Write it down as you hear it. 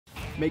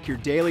Make your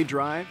daily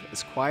drive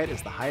as quiet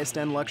as the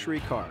highest-end luxury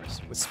cars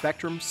with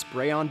Spectrum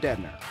Spray-On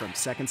Deadener from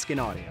Second Skin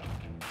Audio.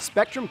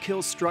 Spectrum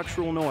kills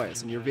structural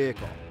noise in your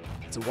vehicle.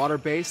 It's a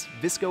water-based,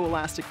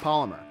 viscoelastic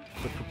polymer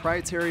with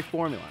proprietary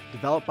formula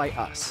developed by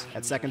us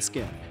at Second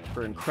Skin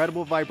for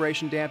incredible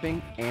vibration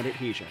damping and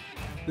adhesion.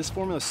 This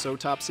formula is so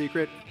top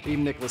secret,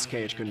 even Nicolas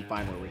Cage couldn't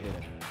find where we hid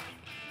it.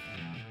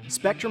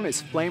 Spectrum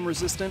is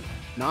flame-resistant,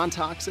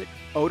 non-toxic,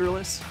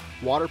 odorless,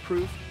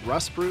 waterproof,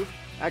 rust-proof.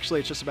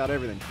 Actually, it's just about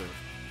everything proof.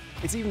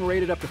 It's even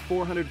rated up to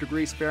 400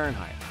 degrees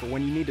Fahrenheit for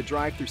when you need to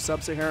drive through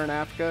sub-Saharan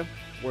Africa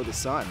or the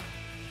sun.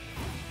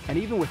 And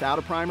even without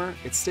a primer,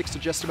 it sticks to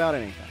just about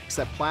anything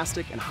except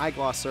plastic and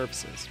high-gloss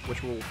surfaces,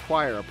 which will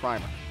require a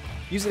primer.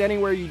 Use it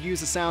anywhere you'd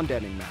use a sound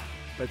deadening mat,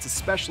 but it's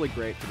especially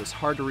great for those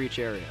hard-to-reach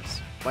areas,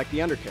 like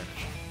the undercarriage.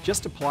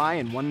 Just apply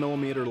in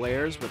 1mm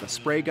layers with a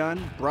spray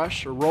gun,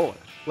 brush, or roller.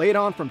 Lay it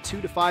on from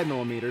 2 to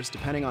 5mm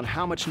depending on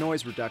how much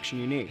noise reduction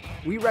you need.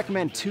 We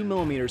recommend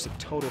 2mm of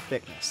total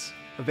thickness.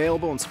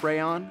 Available in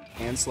spray-on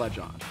and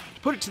sledge-on.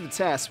 To put it to the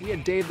test, we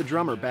had Dave the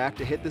drummer back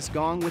to hit this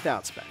gong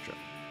without Spectrum.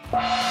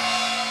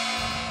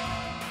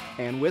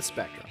 And with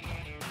Spectrum.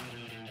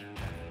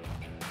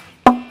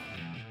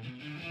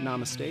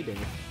 Namaste, Dave.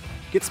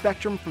 Get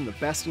Spectrum from the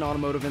best in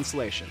automotive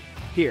insulation,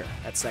 here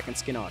at Second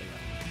Skin Audio.